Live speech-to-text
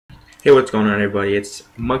Hey, what's going on, everybody? It's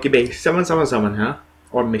MonkeyBase777, huh?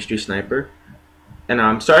 Or Mystery Sniper. And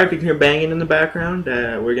I'm sorry if you can hear banging in the background.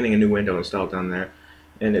 We're getting a new window installed down there,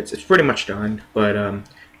 and it's pretty much done. But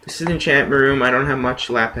this is an enchantment room. I don't have much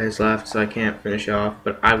lapis left, so I can't finish off.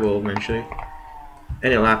 But I will eventually.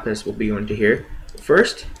 Any lapis will be going to here.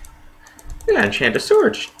 First, we gotta enchant a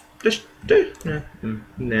sword.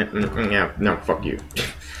 No, fuck you.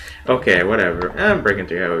 Okay, whatever. I'm breaking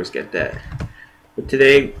through. I always get that. But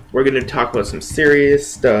today, we're going to talk about some serious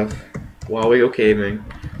stuff while we go caving.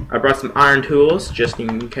 I brought some iron tools, just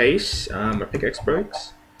in case my pickaxe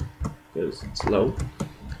breaks, because it's low.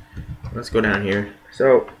 Let's go down here.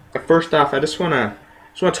 So, first off, I just want to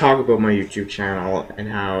talk about my YouTube channel and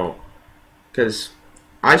how, because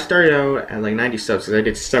I started out at like 90 subs, because I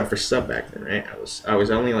did sub for sub back then, right? I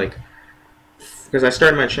was only like, because I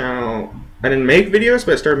started my channel, I didn't make videos,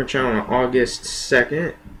 but I started my channel on August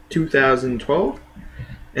 2nd, 2012,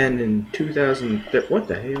 and in 2000, what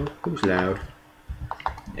the hell? Who's loud?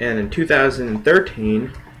 And in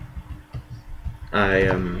 2013,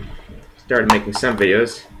 I started making some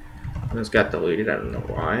videos. Those got deleted. I don't know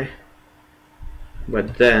why.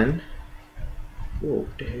 But then, whoa,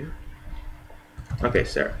 the hell? Okay,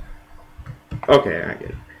 sorry. Okay, I get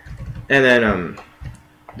it. And then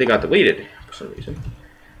they got deleted for some reason.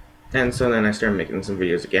 And so then I started making some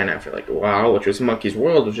videos again after like a while, which was Monkey's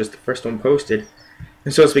World, was just the first one posted.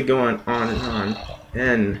 And so it's been going on and on,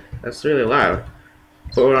 and that's really loud.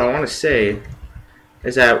 But what I want to say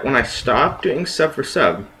is that when I stopped doing sub for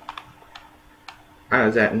sub, I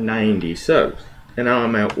was at 90 subs, and now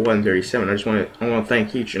I'm at 137. I want to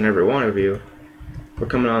thank each and every one of you for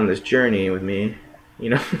coming on this journey with me,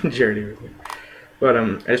 journey with me. But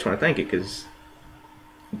I just want to thank you because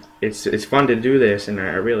it's fun to do this, and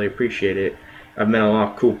I really appreciate it. I've met a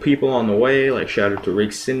lot of cool people on the way, like shout out to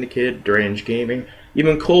Rick Syndicate, Deranged Gaming,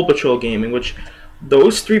 even Cold Patrol Gaming, which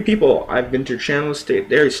those three people I've been to channels,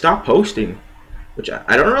 they stopped posting, which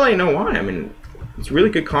I don't really know why. I mean, it's really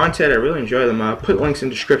good content. I really enjoy them. I'll put links in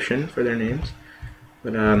the description for their names.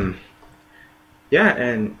 But yeah,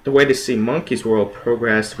 and the way to see Monkey's World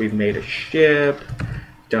progress, we've made a ship,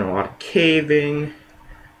 done a lot of caving.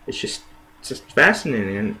 It's just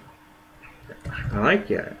fascinating, and I like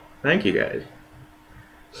it. Thank you guys.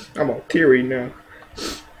 I'm all teary now.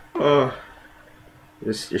 Oh,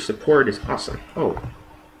 your support is awesome. Oh,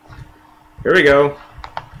 here we go.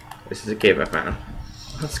 This is a cave I found.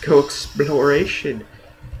 Let's go exploration,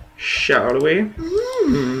 shall we?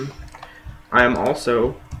 I am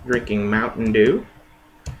also drinking Mountain Dew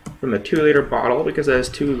from a 2-liter bottle because I was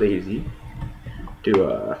too lazy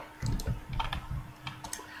to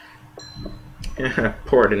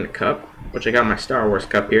pour it in a cup, which I got my Star Wars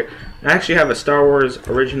cup here. I actually have a Star Wars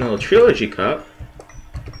original trilogy cup.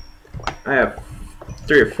 I have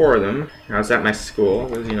 3 or 4 of them. I was at my school,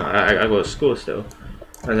 because I go to school still.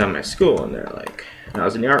 I was at my school, and they're like, I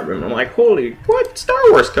was in the art room, I'm like, holy, what, Star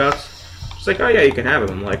Wars cups? She's like, oh yeah, you can have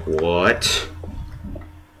them. I'm like, what?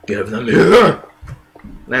 Give them here.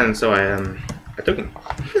 And so I took them.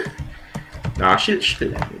 Nah, she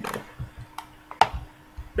let me know.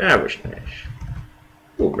 That was nice.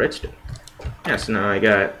 Oh, redstone. Yeah, so now I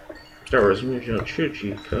got Star Wars original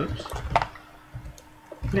trilogy cups.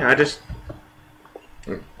 Yeah,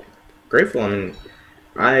 I'm grateful. I mean,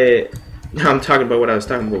 I'm talking about what I was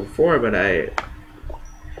talking about before, but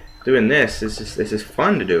doing this is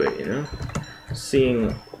fun to do it,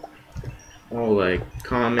 seeing all like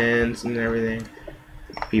comments and everything,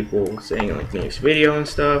 people saying like next video and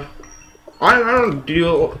stuff. I don't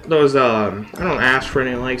do those. I don't ask for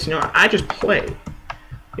any likes. I just play.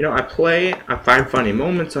 I play. I find funny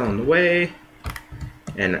moments on the way,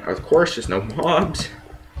 and of course, there's no mobs.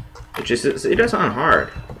 It does sound hard.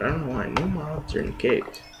 But I don't know why no mobs are in the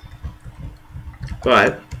caves.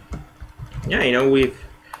 But yeah, we've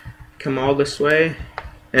come all this way,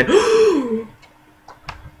 and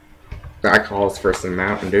that calls for some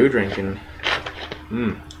Mountain Dew drinking.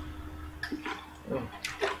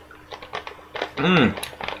 I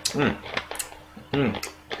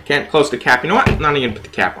can't close the cap. You know what? I'm not even gonna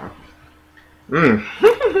put the cap on.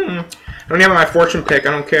 I don't have my fortune pick.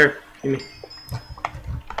 I don't care. Give me.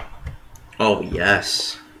 Oh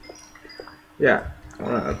yes. Yeah. I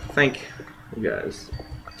wanna thank you guys.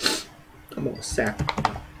 I'm all sap.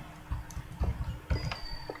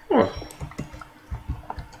 Oh.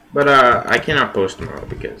 But I cannot post tomorrow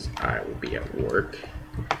because I will be at work.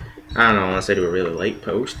 I don't know, unless I do a really late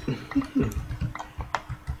post.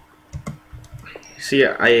 See,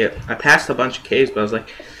 I passed a bunch of caves, but I was like,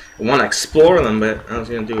 I want to explore them, but I was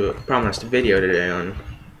going to do a promised video today on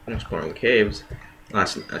exploring the caves.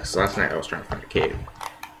 Last night I was trying to find a cave.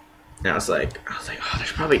 And I was like, oh,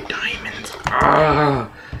 there's probably diamonds.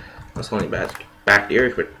 Ah, that's only back to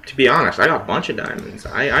earth. But to be honest, I got a bunch of diamonds.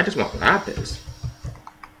 I just want lapis.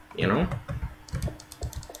 You know?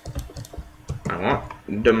 I want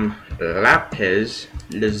them lapis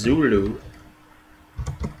lazuli.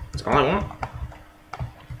 That's all I want.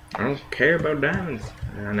 I don't care about diamonds.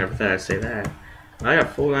 I never thought I'd say that. I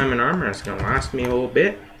got full diamond armor. It's gonna last me a little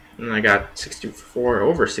bit. And I got 64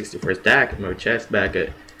 over 64 stack in my chest back at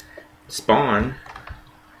spawn.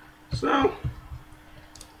 So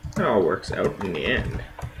it all works out in the end.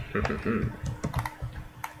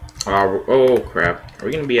 Oh crap. Are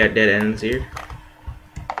we gonna be at dead ends here?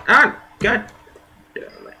 Ah, god damn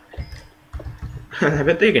it. I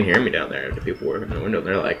bet they can hear me down there. The people working in the window,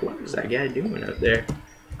 they're like, what is that guy doing out there?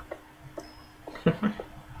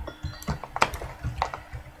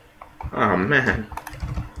 Oh man.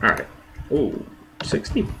 Alright. Ooh,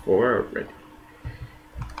 64 already.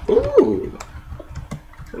 Ooh.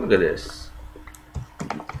 Look at this.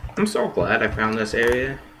 I'm so glad I found this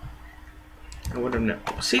area. I would have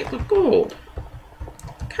never. See, look, gold.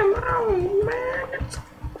 Come on, man. It's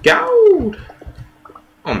gold.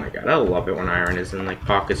 Oh my god, I love it when iron is in like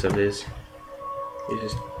pockets of his. You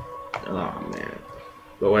just. Oh man.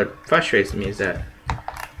 But what frustrates me is that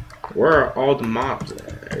where are all the mobs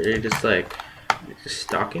at? Are they just like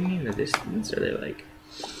stalking me in the distance? Are they like,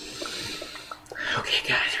 okay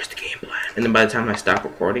guys, here's the game plan? And then by the time I stop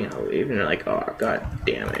recording, I'll leave, and they're like, oh god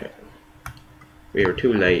damn it, we were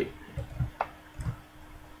too late.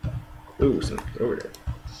 Ooh, something's over there.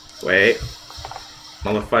 Wait,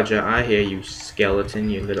 motherfudger, I hear you,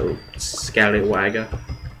 skeleton, you little scallywagger.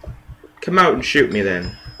 Come out and shoot me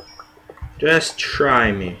then. Just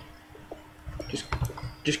try me. Just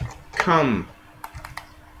come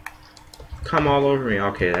all over me.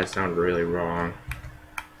 Okay, that sounded really wrong.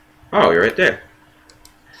 Oh, you're right there.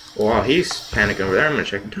 Well, while he's panicking over there, I'm gonna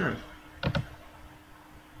check the time.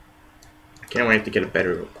 Can't wait to get a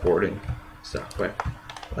better recording stuff, but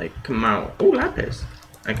like, come on. Oh, lapis.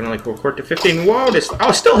 I can only record to 15. Whoa, this.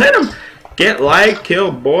 Oh, still hit him. Get like,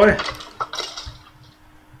 kill, boy.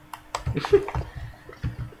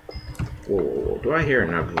 Whoa, do I hear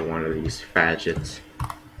another one of these fadgets?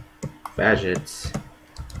 Fadgets.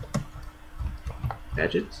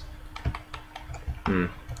 Oh,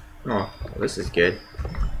 well, this is good.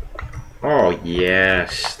 Oh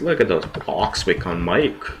yes, look at those blocks we can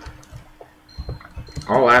make.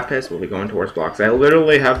 All lapis will be going towards blocks. I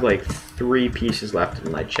literally have like 3 pieces left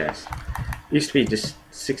in my chest. It used to be just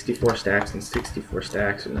 64 stacks and 64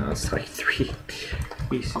 stacks, and now it's like 3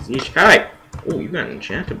 pieces each. Hi! Oh, you got an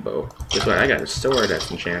enchanted bow. Guess what? I got a sword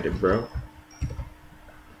that's enchanted, bro.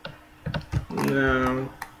 No.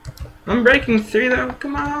 I'm breaking 3 though.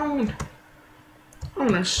 Come on. I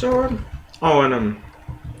want a sword. Oh, and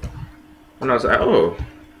when I was like, oh,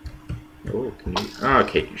 can you? Oh,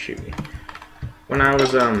 okay, you shoot me. When I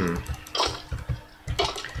was I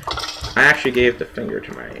actually gave the finger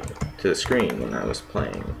to the screen when I was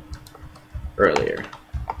playing earlier.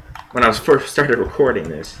 When I was first started recording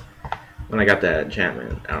this, when I got that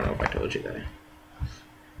enchantment. I don't know if I told you that.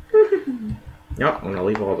 Nope, I'm gonna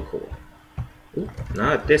leave all the coal. Ooh,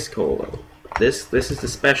 not this coal though. This is the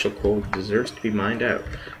special coal that deserves to be mined out.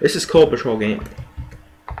 This is Coal Patrol Gaming.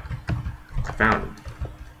 I found him.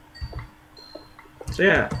 So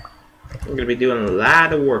yeah, we're gonna be doing a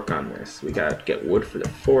lot of work on this. We gotta get wood for the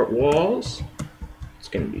fort walls. It's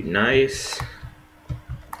gonna be nice.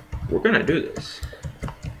 We're gonna do this.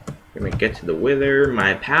 We're gonna get to the wither.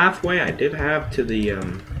 My pathway I did have to the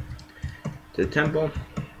temple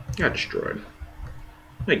got destroyed.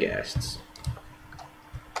 My guests.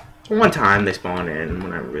 One time they spawn in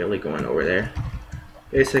when I'm really going over there.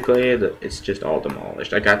 Basically, it's just all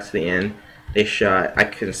demolished. I got to the end. They shot. I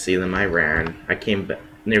couldn't see them. I ran. I came back.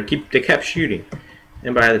 And they kept shooting.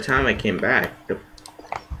 And by the time I came back,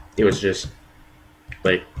 it was just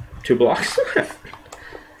like 2 blocks left.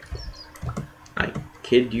 I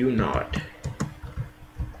kid you not.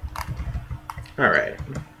 All right.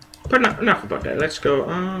 But enough about that. Let's go.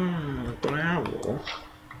 Gravel.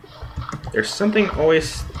 There's something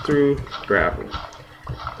always through gravel.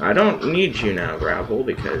 I don't need you now, gravel,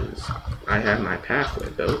 because I have my pathway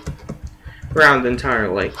built around the entire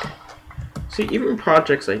lake. See, even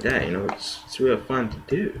projects like that, you know, it's real fun to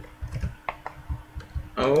do.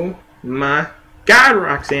 Oh my God,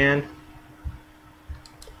 Roxanne!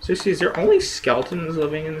 Seriously, is there only skeletons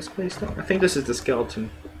living in this place though? I think this is the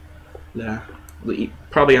skeleton. Yeah,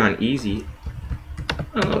 probably on easy.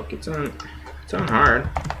 Oh look, it's on hard.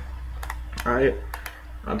 I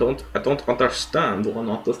don't understand why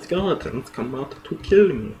not the skeletons come out to kill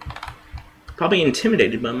me. Probably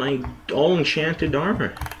intimidated by my all enchanted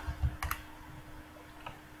armor.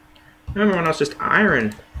 Remember when I was just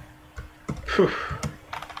iron? Whew.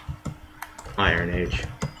 Iron Age.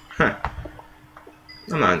 Huh.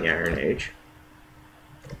 I'm not in the Iron Age.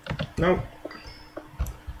 Nope.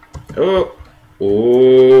 Oh.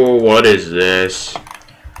 Oh, what is this?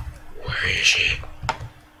 Where is she?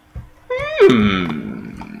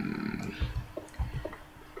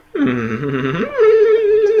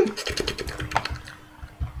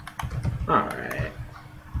 Alright.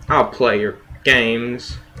 I'll play your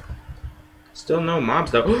games. Still no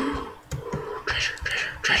mobs though. Treasure, treasure,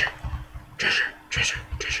 treasure. Treasure, treasure,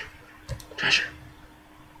 treasure, treasure.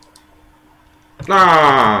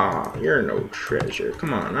 Ah, you're no treasure.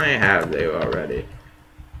 Come on, I have you already.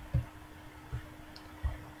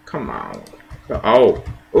 Come on. Oh.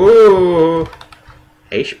 Ooh.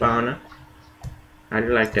 Hey, spawner. How'd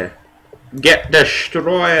you like to get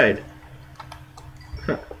destroyed?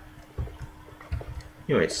 Huh.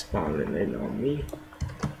 You ain't spawning in on me.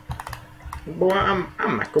 Boy, I'm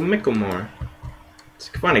Michael Micklemore. It's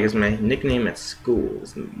funny because my nickname at school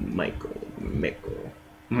is Michael Mickle.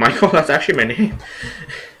 Michael, that's actually my name.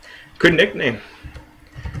 Good nickname.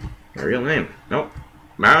 My real name. Nope.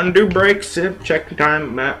 Mountain Dew break, sip, check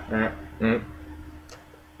time, map. Oh,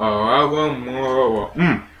 I want more.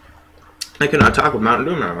 I cannot talk with Mountain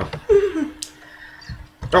Dew now.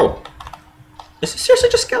 Oh. Is this seriously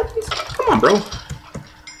just skeletons? Come on, bro.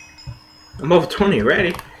 I'm over 20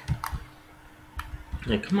 already.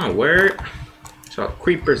 Like, come on, where? So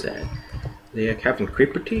creepers at? They having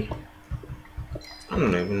creeper tea? I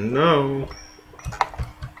don't even know.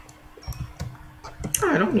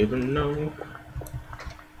 I don't even know.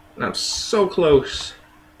 And I'm so close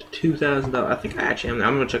to $2,000. I think I actually am.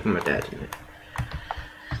 I'm gonna check with my dad tonight.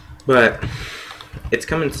 But it's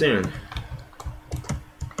coming soon.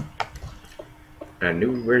 A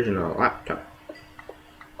new version of a laptop.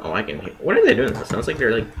 Oh, I can hear. What are they doing? It sounds like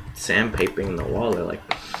they're like sandpapering the wall. They're like,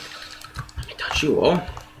 let me touch you all.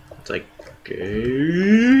 It's like,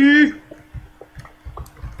 okay.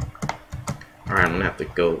 Alright, I'm gonna have to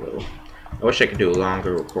go though. I wish I could do a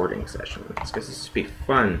longer recording session because this would be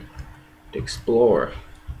fun to explore.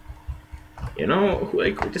 You know,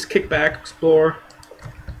 like just kick back, explore,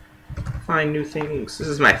 find new things. This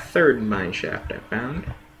is my third mine shaft I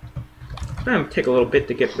found. It's gonna take a little bit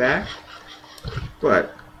to get back,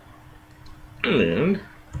 but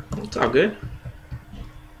it's all good.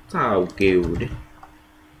 It's all good.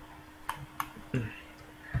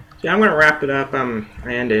 So yeah, I'm gonna wrap it up.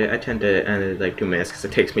 I tend to end it like 2 minutes because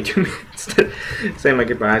it takes me 2 minutes to say my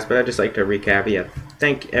goodbyes. But I just like to recap. Yeah,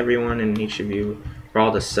 thank everyone and each of you for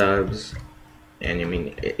all the subs. And I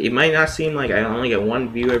mean, it might not seem like I only get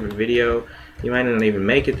 1 view every video. You might not even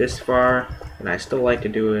make it this far, but I still like to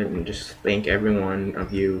do it and just thank every one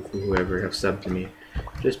of you, whoever have subbed to me.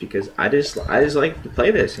 Just because I just like to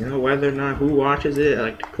play this. You know, whether or not who watches it, I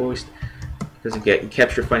like to post. Because it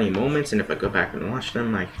capture funny moments, and if I go back and watch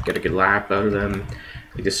them, I get a good laugh out of them.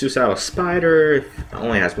 Like the suicidal spider, if it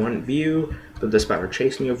only has 1 view, but the spider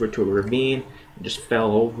chased me over to a ravine, and just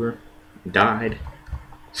fell over, and died.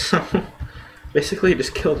 So, basically it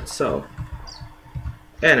just killed itself.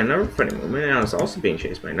 And another funny moment, I was also being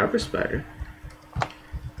chased by another spider.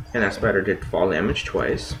 And that spider did fall damage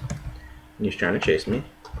twice. And he was trying to chase me.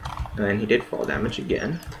 And then he did fall damage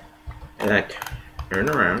again. And I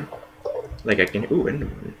turned around. Like I can, ooh,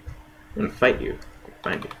 Enderman. I'm gonna fight you.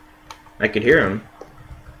 Find you. I could hear him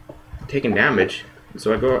taking damage,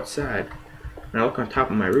 so I go outside and I look on top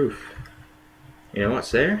of my roof. You know what's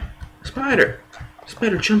there? A spider. The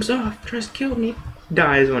spider jumps off, tries to kill me,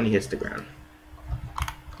 dies when he hits the ground.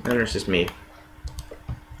 And there's just me.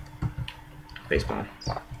 Facepalm.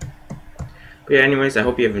 But yeah, anyways, I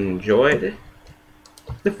hope you have enjoyed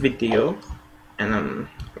the video, and I'll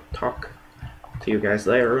talk to you guys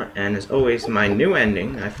later. And as always, my new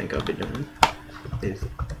ending I think I'll be doing is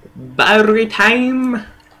battery time.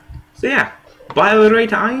 So yeah, battery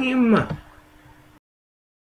time.